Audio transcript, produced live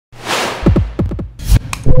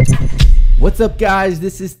What's up guys,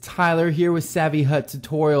 this is Tyler here with Savvy Hut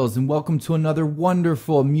Tutorials and welcome to another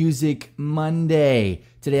wonderful Music Monday.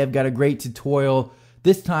 Today I've got a great tutorial.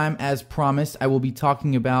 This time, as promised, I will be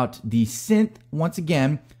talking about the synth once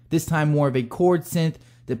again, this time more of a chord synth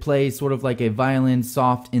that plays sort of like a violin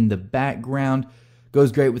soft in the background.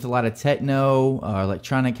 Goes great with a lot of techno,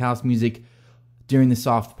 electronic house music during the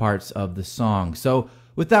soft parts of the song. So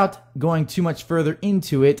without going too much further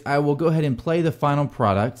into it, I will go ahead and play the final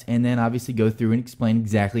product and then obviously go through and explain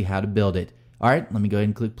exactly how to build it. Alright, let me go ahead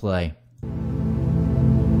and click play.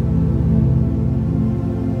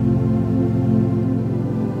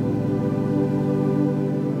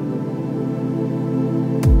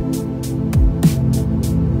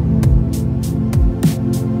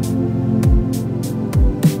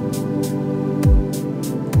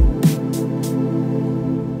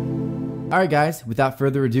 Alright guys, without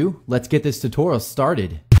further ado, let's get this tutorial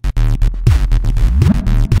started.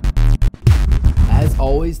 As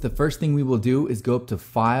always, the first thing we will do is go up to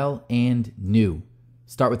File and New.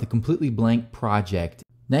 Start with a completely blank project.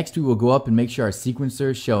 Next we will go up and make sure our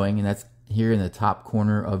sequencer is showing, and that's here in the top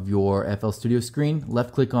corner of your FL Studio screen.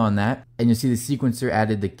 Left click on that and you'll see the sequencer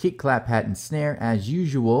added the kick, clap, hat, and snare as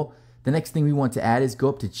usual. The next thing we want to add is go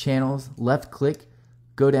up to Channels, left click,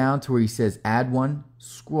 go down to where he says add one,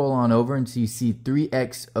 scroll on over until you see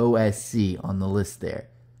 3XOSC on the list there.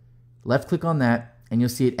 Left click on that and you'll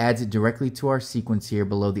see it adds it directly to our sequence here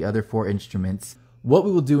below the other four instruments. What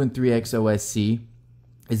we will do in 3XOSC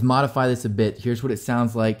is modify this a bit. Here's what it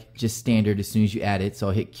sounds like just standard as soon as you add it. So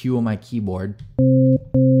I'll hit Q on my keyboard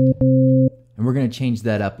and we're going to change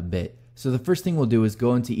that up a bit. So the first thing we'll do is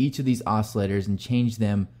go into each of these oscillators and change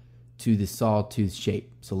them to the sawtooth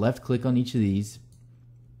shape. So left click on each of these.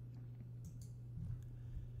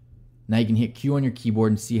 Now you can hit Q on your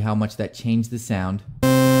keyboard and see how much that changed the sound.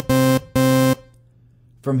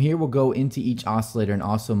 From here we'll go into each oscillator and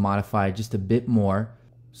also modify just a bit more.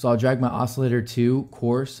 So I'll drag my oscillator 2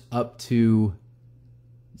 coarse up to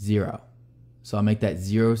 0. So I'll make that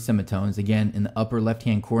 0 semitones. Again, in the upper left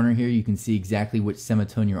hand corner here you can see exactly which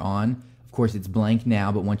semitone you're on. Of course it's blank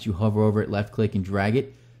now, but once you hover over it, left click and drag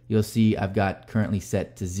it, you'll see I've got currently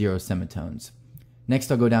set to 0 semitones.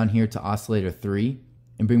 Next I'll go down here to oscillator 3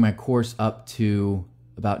 and bring my coarse up to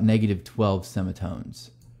about -12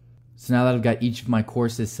 semitones. So now that I've got each of my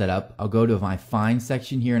courses set up, I'll go to my fine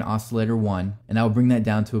section here in oscillator 1 and I'll bring that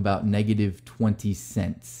down to about -20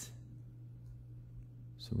 cents.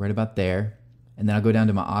 So right about there. And then I'll go down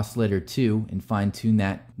to my oscillator 2 and fine tune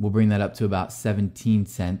that. We'll bring that up to about 17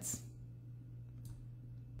 cents.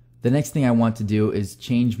 The next thing I want to do is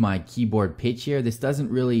change my keyboard pitch here. This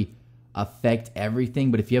doesn't really affect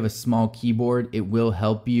everything, but if you have a small keyboard, it will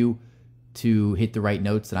help you to hit the right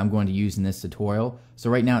notes that I'm going to use in this tutorial. So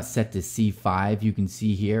right now it's set to C5, you can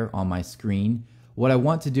see here on my screen. What I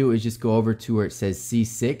want to do is just go over to where it says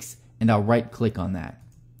C6 and I'll right click on that.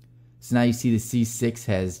 So now you see the C6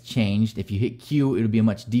 has changed. If you hit Q, it'll be a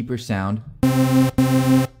much deeper sound.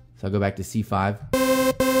 So I'll go back to C5.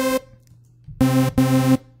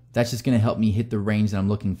 That's just going to help me hit the range that I'm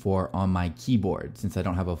looking for on my keyboard since I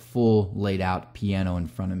don't have a full laid out piano in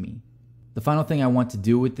front of me. The final thing I want to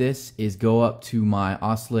do with this is go up to my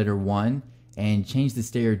oscillator 1 and change the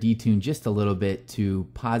stereo detune just a little bit to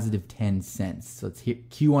 +10 cents. So let's hit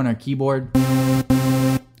Q on our keyboard.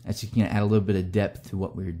 That's just going to add a little bit of depth to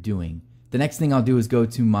what we're doing. The next thing I'll do is go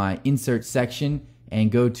to my insert section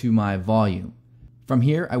and go to my volume. From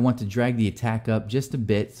here I want to drag the attack up just a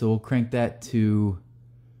bit, so we'll crank that to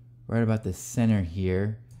right about the center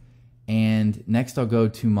here. And next I'll go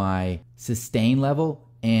to my sustain level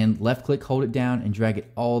and left click, hold it down and drag it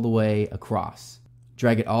all the way across.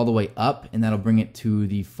 Drag it all the way up and that'll bring it to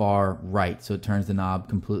the far right, so it turns the knob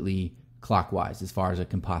completely clockwise as far as it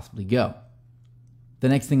can possibly go. The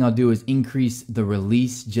next thing I'll do is increase the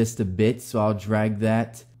release just a bit, so I'll drag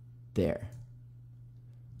that there.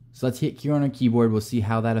 So let's hit Q on our keyboard, we'll see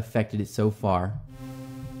how that affected it so far.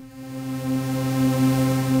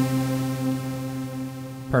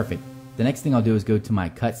 Perfect. The next thing I'll do is go to my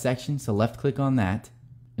cut section, so left click on that.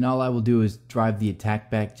 And all I will do is drive the attack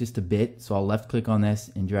back just a bit, so I'll left click on this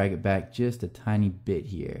and drag it back just a tiny bit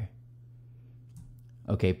here.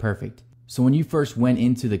 Okay, perfect. So when you first went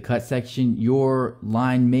into the cut section, your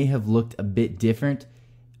line may have looked a bit different.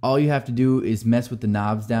 All you have to do is mess with the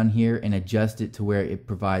knobs down here and adjust it to where it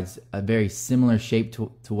provides a very similar shape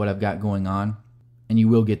to what I've got going on, and you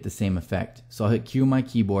will get the same effect. So I'll hit Q on my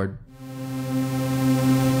keyboard.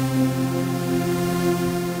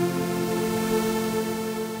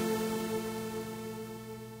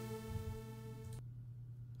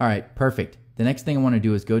 Alright, perfect. The next thing I want to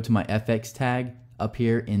do is go to my FX tag, up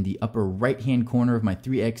here in the upper right hand corner of my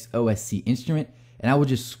 3X OSC instrument, and I will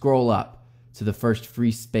just scroll up to the first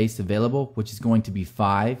free space available, which is going to be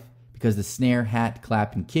 5, because the snare, hat,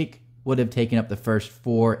 clap, and kick would have taken up the first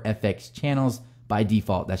 4 FX channels by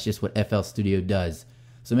default. That's just what FL Studio does.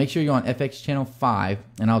 So make sure you're on FX channel 5,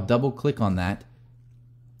 and I'll double click on that.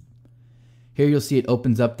 Here you'll see it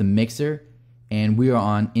opens up the mixer, and we are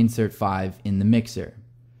on insert 5 in the mixer.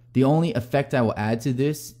 The only effect I will add to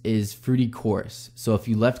this is Fruity Chorus. So if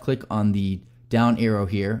you left click on the down arrow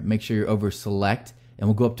here, make sure you're over select, and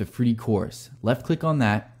we'll go up to Fruity Chorus. Left click on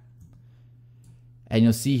that, and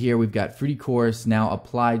you'll see here we've got Fruity Chorus now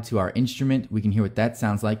applied to our instrument. We can hear what that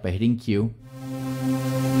sounds like by hitting Q.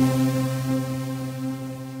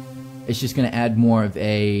 It's just going to add more of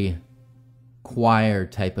a choir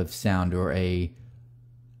type of sound, or a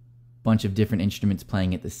bunch of different instruments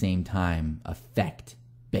playing at the same time effect,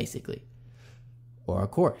 basically, or a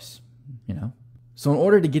chorus, you know. So in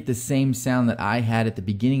order to get the same sound that I had at the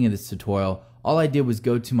beginning of this tutorial, all I did was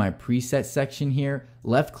go to my preset section here,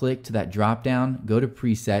 left click to that drop down, go to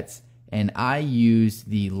presets, and I used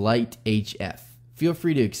the light HF. Feel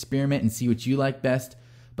free to experiment and see what you like best,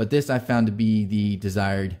 but this I found to be the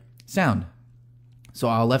desired sound. So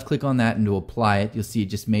I'll left click on that, and to apply it, you'll see it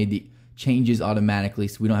just made the changes automatically,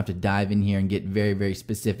 so we don't have to dive in here and get very, very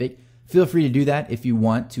specific. Feel free to do that if you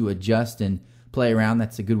want to adjust and play around.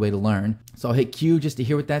 That's a good way to learn. So I'll hit Q just to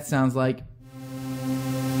hear what that sounds like.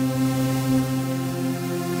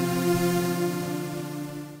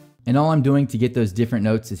 And all I'm doing to get those different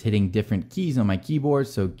notes is hitting different keys on my keyboard.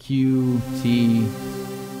 So Q, T,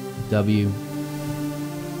 W,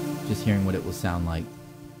 just hearing what it will sound like.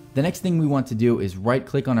 The next thing we want to do is right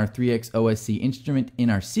click on our 3X OSC instrument in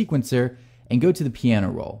our sequencer and go to the piano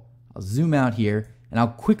roll. I'll zoom out here, and I'll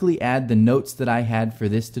quickly add the notes that I had for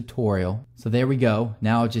this tutorial. So there we go.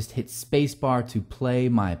 Now I'll just hit spacebar to play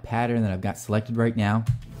my pattern that I've got selected right now.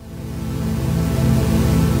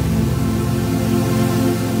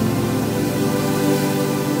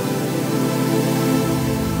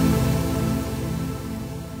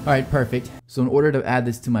 Alright, perfect. So in order to add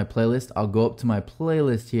this to my playlist, I'll go up to my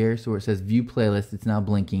playlist here, so where it says view playlist, it's now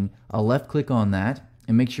blinking. I'll left click on that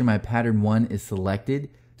and make sure my pattern 1 is selected,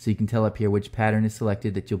 so you can tell up here which pattern is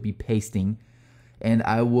selected that you'll be pasting. And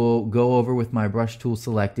I will go over with my brush tool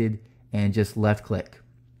selected and just left click.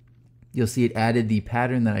 You'll see it added the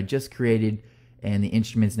pattern that I just created and the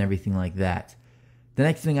instruments and everything like that. The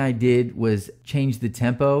next thing I did was change the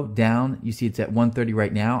tempo down. You see it's at 130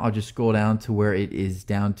 right now. I'll just scroll down to where it is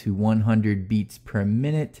down to 100 beats per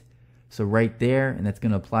minute. So right there, and that's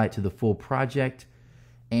going to apply it to the full project.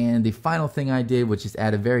 And the final thing I did was just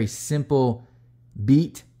add a very simple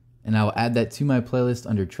beat, and I will add that to my playlist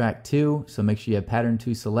under track 2. So make sure you have pattern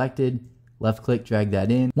 2 selected. Left click, drag that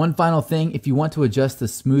in. One final thing, if you want to adjust the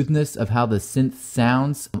smoothness of how the synth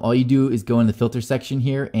sounds, all you do is go in the filter section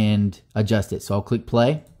here and adjust it. So I'll click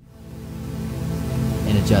play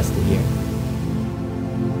and adjust it here.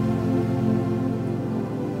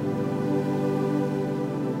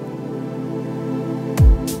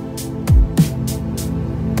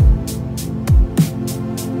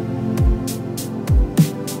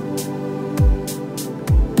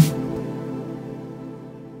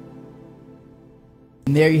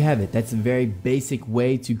 And there you have it. That's a very basic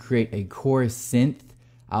way to create a chorus synth.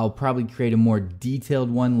 I'll probably create a more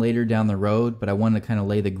detailed one later down the road, but I wanted to kind of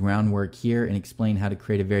lay the groundwork here and explain how to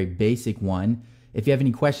create a very basic one. If you have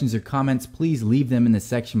any questions or comments, please leave them in the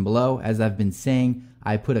section below. As I've been saying,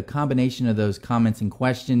 I put a combination of those comments and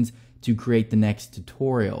questions to create the next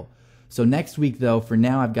tutorial. So next week though, for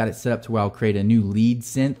now I've got it set up to where I'll create a new lead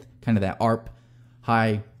synth, kind of that ARP,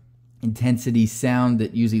 high intensity sound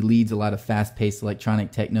that usually leads a lot of fast-paced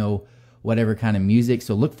electronic techno, whatever kind of music.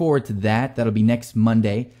 So look forward to that. That'll be next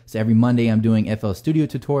Monday. So every Monday I'm doing FL Studio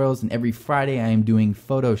tutorials, and every Friday I am doing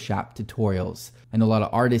Photoshop tutorials. I know a lot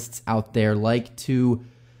of artists out there like to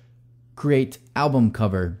create album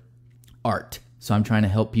cover art, so I'm trying to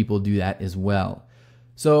help people do that as well.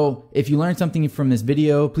 So if you learned something from this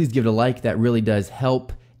video, please give it a like. That really does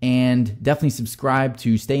help. And definitely subscribe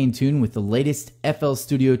to stay in tune with the latest FL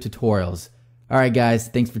Studio tutorials. Alright guys,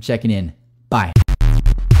 thanks for checking in. Bye.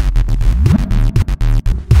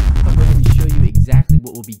 I'm going to show you exactly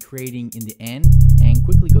what we'll be creating in the end, and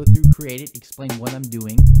quickly go through Create It, explain what I'm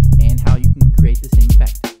doing, and how you can create the same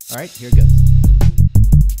effect. Alright, here it goes.